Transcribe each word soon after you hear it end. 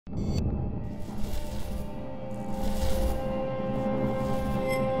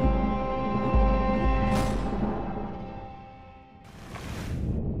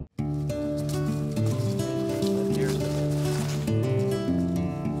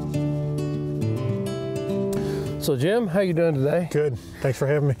So Jim, how you doing today? Good. Thanks for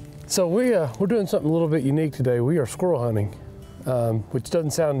having me. So we're doing something a little bit unique today. We are squirrel hunting, which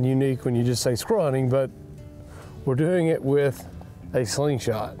doesn't sound unique when you just say squirrel hunting, but we're doing it with a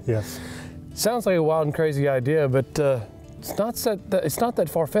slingshot. Yes. Sounds like a wild and crazy idea, but it's not that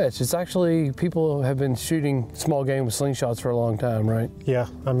far-fetched. It's actually, people have been shooting small game with slingshots for a long time, right? Yeah.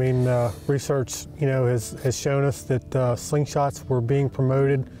 I mean, research, has shown us that slingshots were being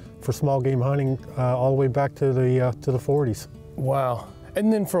promoted for small game hunting all the way back to the 40s. Wow.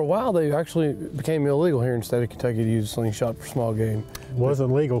 And then for a while, they actually became illegal here in the state of Kentucky to use a slingshot for small game. It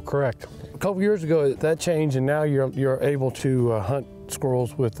wasn't legal, correct. A couple years ago, that changed, and now you're able to hunt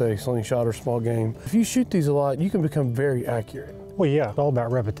squirrels with a slingshot or small game. If you shoot these a lot, you can become very accurate. Well, yeah, it's all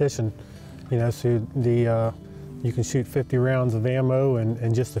about repetition. So you can shoot 50 rounds of ammo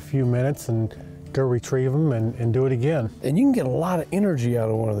in just a few minutes and go retrieve them and do it again. And you can get a lot of energy out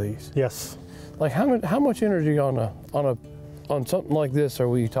of one of these. Yes. Like how much energy on something like this are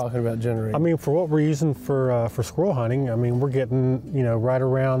we talking about generating? I mean, for what we're using for squirrel hunting, I mean, we're getting, right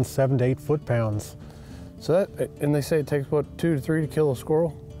around 7 to 8 foot-pounds. So and they say it takes what, 2 to 3 to kill a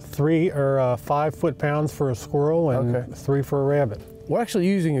squirrel? 3 or 5 foot-pounds for a squirrel and 3 for a rabbit. We're actually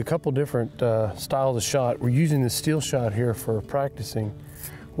using a couple different styles of shot. We're using the steel shot here for practicing.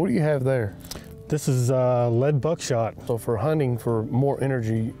 What do you have there? This is lead buckshot. So for hunting, for more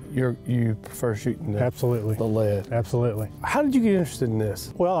energy, you prefer shooting the lead? Absolutely. How did you get interested in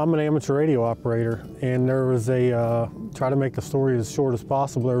this? Well, I'm an amateur radio operator, and there was try to make the story as short as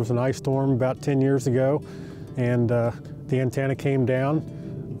possible, there was an ice storm about 10 years ago, and the antenna came down.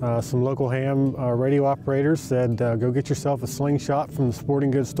 Some local ham radio operators said, go get yourself a slingshot from the sporting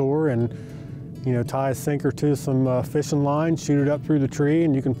goods store and tie a sinker to some fishing line, shoot it up through the tree,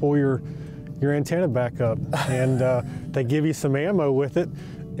 and you can pull your antenna back up. And they give you some ammo with it.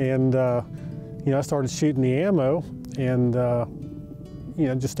 And I started shooting the ammo and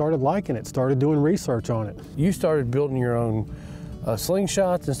just started liking it, started doing research on it. You started building your own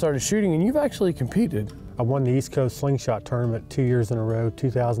slingshots and started shooting, and you've actually competed. I won the East Coast Slingshot Tournament 2 years in a row,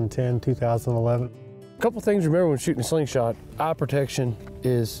 2010, 2011. A couple things to remember when shooting a slingshot: eye protection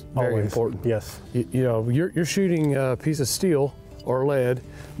is very important. Yes. You're shooting a piece of steel or lead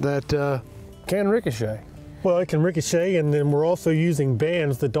that can ricochet. Well, it can ricochet, and then we're also using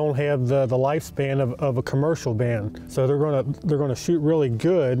bands that don't have the lifespan of a commercial band. So they're gonna shoot really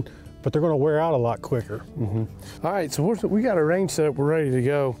good, but they're gonna wear out a lot quicker. Mm-hmm. All right, so we got a range set up, we're ready to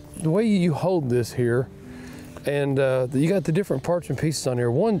go. The way you hold this here, and you got the different parts and pieces on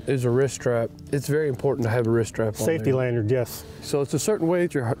here. One is a wrist strap. It's very important to have a wrist strap on Safety lanyard, yes. So it's a certain way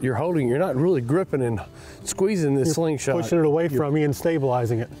that you're holding. You're not really gripping and squeezing this slingshot. Pushing it away from you and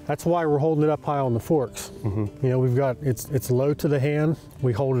stabilizing it. That's why we're holding it up high on the forks. Mm-hmm. We've got, it's low to the hand.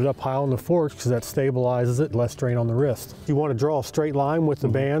 We hold it up high on the forks because that stabilizes it, less strain on the wrist. You want to draw a straight line with the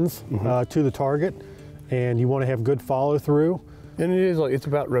bands to the target, and you want to have good follow through. And it's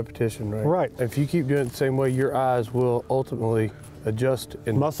about repetition, right? Right. If you keep doing it the same way, your eyes will ultimately adjust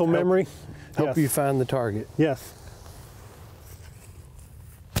and muscle memory help you find the target. Yes.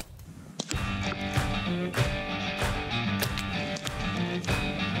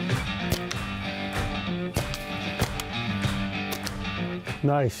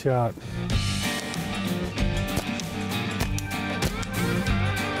 Nice shot.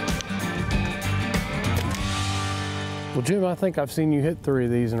 Well, Jim, I think I've seen you hit 3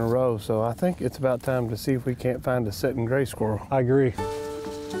 of these in a row, so I think it's about time to see if we can't find a setting gray squirrel. I agree.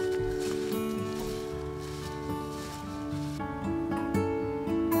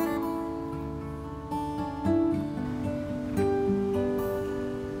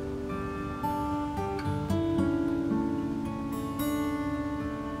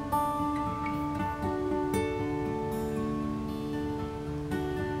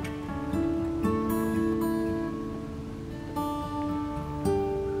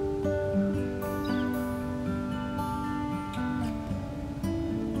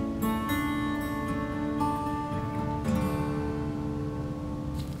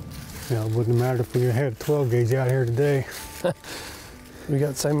 It wouldn't have mattered if we had a 12 gauge out here today. We got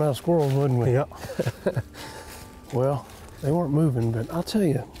the same amount of squirrels, wouldn't we? Yep. Well, they weren't moving, but I'll tell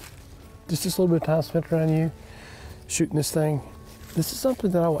you, just this little bit of time spent around you, shooting this thing, this is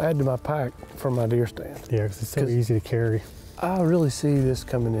something that I will add to my pack for my deer stand. Yeah, because it's so easy to carry. I really see this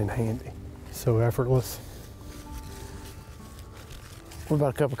coming in handy. So effortless. What about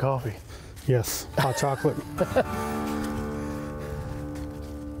a cup of coffee? Yes, hot chocolate.